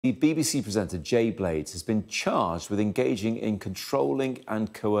The BBC presenter Jay Blades has been charged with engaging in controlling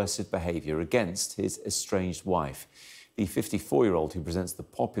and coercive behaviour against his estranged wife. The 54-year-old who presents the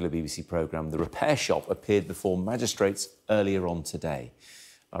popular BBC programme The Repair Shop appeared before magistrates earlier on today.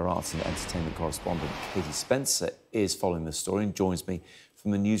 Our arts and entertainment correspondent Katie Spencer is following the story and joins me from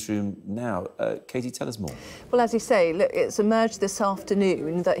the newsroom now. Katie, tell us more. Well, as you say, look, it's emerged this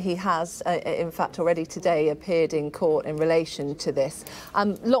afternoon that he has, in fact, already today appeared in court in relation to this.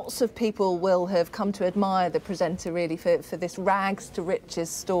 Lots of people will have come to admire the presenter, really, for this rags to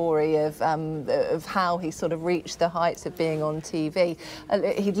riches story of how he sort of reached the heights of being on TV.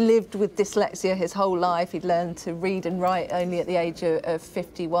 He'd lived with dyslexia his whole life. He'd learned to read and write only at the age of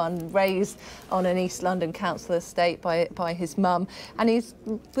 51, raised on an East London council estate by his mum, and he's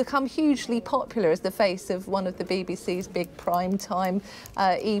become hugely popular as the face of one of the BBC's big prime-time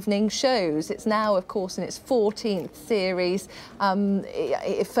evening shows. It's now, of course, in its 14th series.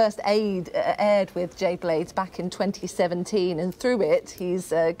 It first aired with Jay Blades back in 2017, and through it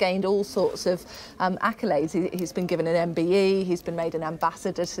he's gained all sorts of accolades. He's been given an MBE, he's been made an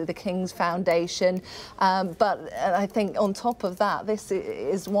ambassador to the King's Foundation, but I think on top of that, this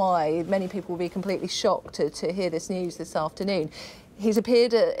is why many people will be completely shocked to hear this news this afternoon. He's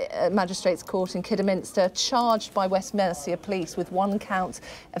appeared at Magistrates Court in Kidderminster, charged by West Mercia Police with one count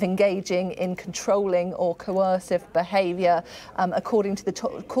of engaging in controlling or coercive behaviour. According to the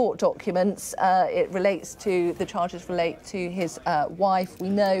court documents, the charges relate to his wife. We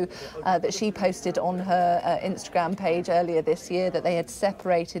know that she posted on her Instagram page earlier this year that they had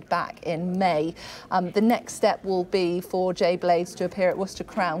separated back in May. The next step will be for Jay Blades to appear at Worcester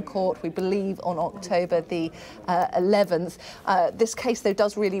Crown Court, we believe on October the 11th. This case, though,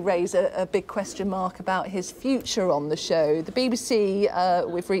 does really raise a big question mark about his future on the show. The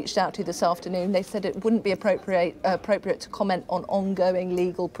BBC we've reached out to this afternoon, they said it wouldn't be appropriate to comment on ongoing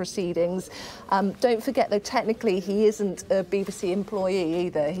legal proceedings. Don't forget, though, technically he isn't a BBC employee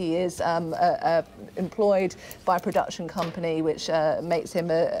either. He is employed by a production company, which makes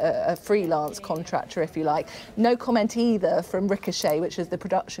him a freelance contractor, if you like. No comment either from Ricochet, which is the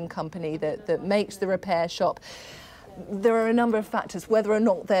production company that makes The Repair Shop. There are a number of factors, whether or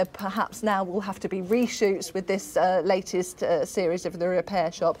not there perhaps now will have to be reshoots with this latest series of The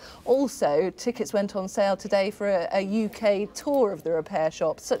Repair Shop. Also, tickets went on sale today for a UK tour of The Repair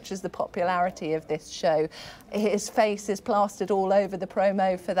Shop, such as the popularity of this show. His face is plastered all over the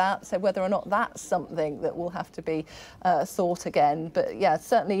promo for that, so whether or not that's something that will have to be thought again. But yeah,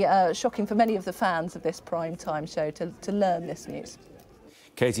 certainly shocking for many of the fans of this prime time show to learn this news.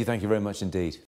 Katie, thank you very much indeed.